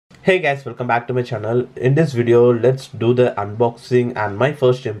Hey guys, welcome back to my channel. In this video, let's do the unboxing and my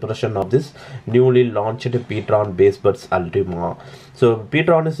first impression of this newly launched PTron Bassbuds Ultima. So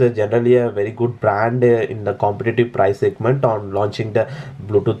PTron is generally a very good brand in the competitive price segment on launching the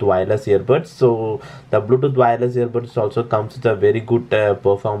Bluetooth wireless earbuds. So the Bluetooth wireless earbuds also comes with a very good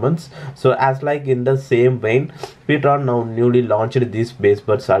performance. So as like in the same vein, PTron now newly launched this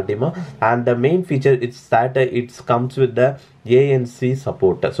Bassbuds Ultima, and the main feature is that it comes with the ANC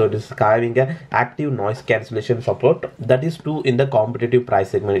support. So it is having a active noise cancellation support, that is too in the competitive price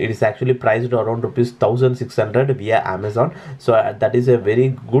segment. It is actually priced around rupees 1600 via Amazon. So that is a very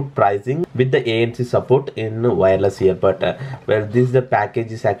good pricing with the ANC support in wireless earbud. Well, this the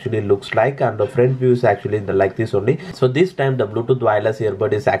package is actually looks like, and the front view is actually like this only. So this time the Bluetooth wireless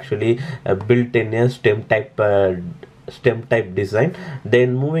earbud is actually built in a stem type design.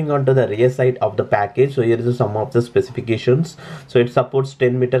 Then moving on to the rear side of the package, so here is some of the specifications. So it supports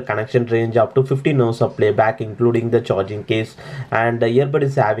 10-meter connection range up to 50 hours of playback, including the charging case, and the earbud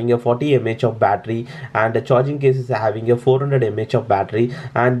is having a 40 mAh of battery, and the charging case is having a 400 mAh of battery,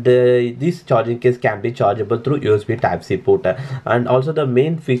 and this charging case can be chargeable through USB Type-C port. And also the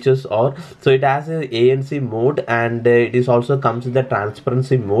main features are, so it has a ANC mode, and it is also comes with the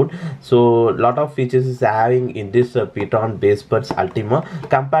transparency mode. So lot of features is having in this PTron Bassbuds Ultima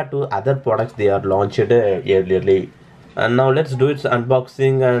compared to other products they are launched earlier. And now let's do its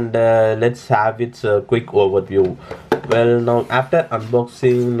unboxing, and let's have its quick overview. Well, now after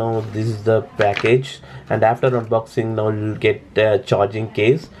unboxing, now this is the package, and after unboxing now you'll get a charging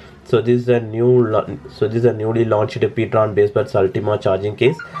case. So this is a newly launched PTron Bassbuds Ultima charging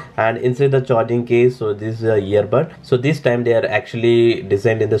case, and inside the charging case, so this is a earbud. So this time they are actually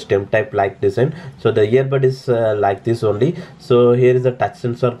designed in the stem type like design. So the earbud is like this only. So here is the touch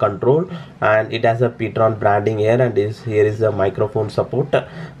sensor control, and it has a PTron branding here, and here is the microphone support.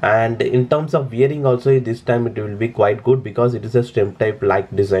 And in terms of wearing also, this time it will be quite good because it is a stem type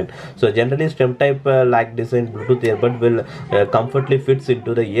like design. So generally stem type like design Bluetooth earbud will comfortably fits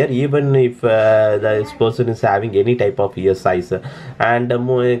into the ear, even if this person is having any type of ear size. And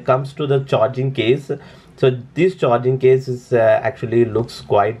when it comes to the charging case, so this charging case is actually looks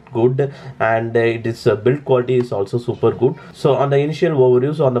quite good, and it is build quality is also super good. So on the initial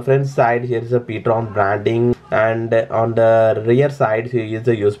overview, so on the front side here is a PTron branding, and on the rear side here is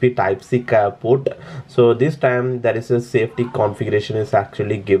the USB Type-C port. So this time there is a safety configuration is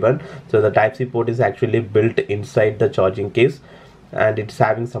actually given. So the Type-C port is actually built inside the charging case, and it's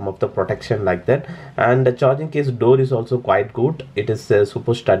having some of the protection like that. And the charging case door is also quite good. It is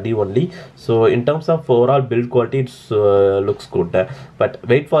super sturdy only. So in terms of overall build quality, it's looks good. But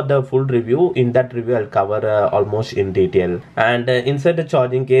wait for the full review. In that review I'll cover almost in detail. And inside the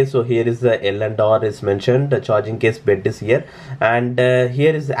charging case, so here is the L and R is mentioned. The charging case bed is here, and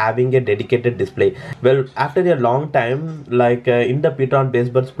here is having a dedicated display. Well, after a long time, like in the PTron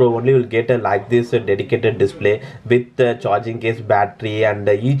Bassbuds Pro only, you'll get a like this dedicated display with the charging case battery, and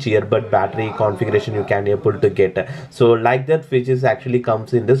each earbud battery configuration you can able to get. So like that features actually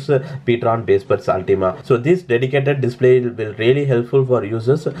comes in this PTron Bassbuds Ultima. So this dedicated display will really helpful for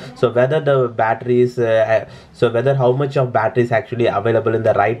users. So whether the battery is so whether how much of battery is actually available in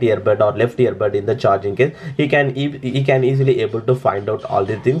the right earbud or left earbud in the charging case, he can easily able to find out all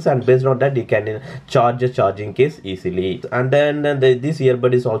the things, and based on that he can charge a charging case easily. And then this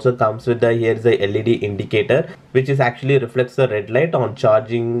earbud is also comes with the, here is the LED indicator, which is actually reflects the red light on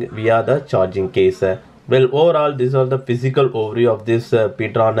charging via the charging case. Well, overall these are the physical overview of this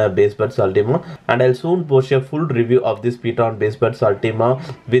PTron Bassbuds Ultima, and I'll soon post a full review of this PTron Bassbuds Ultima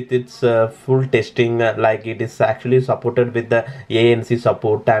with its full testing, like it is actually supported with the ANC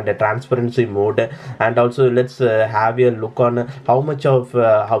support and the transparency mode. And also let's have a look on how much of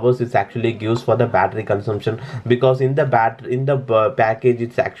hours it actually gives for the battery consumption, because in the package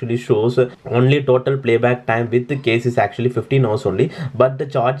it actually shows only total playback time with the case is actually 15 hours only, but the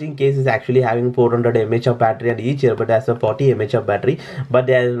charging case is actually having 400 mAh of battery, and each earbud has a 40 mAh of battery, but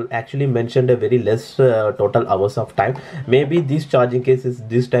they have actually mentioned a very less total hours of time. Maybe this charging case is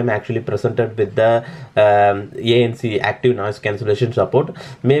this time actually presented with the ANC active noise cancellation support.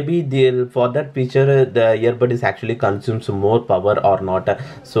 Maybe for that feature the earbud is actually consumes more power or not.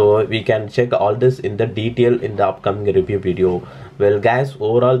 So we can check all this in the detail in the upcoming review video. Well guys,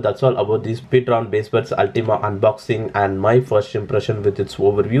 overall that's all about this PTron Bassbuds Ultima unboxing and my first impression with its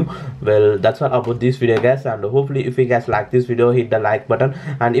overview. Well, that's all about this video guys, and hopefully if you guys like this video, hit the like button,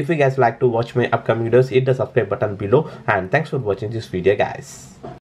 and if you guys like to watch my upcoming videos, hit the subscribe button below. And thanks for watching this video guys.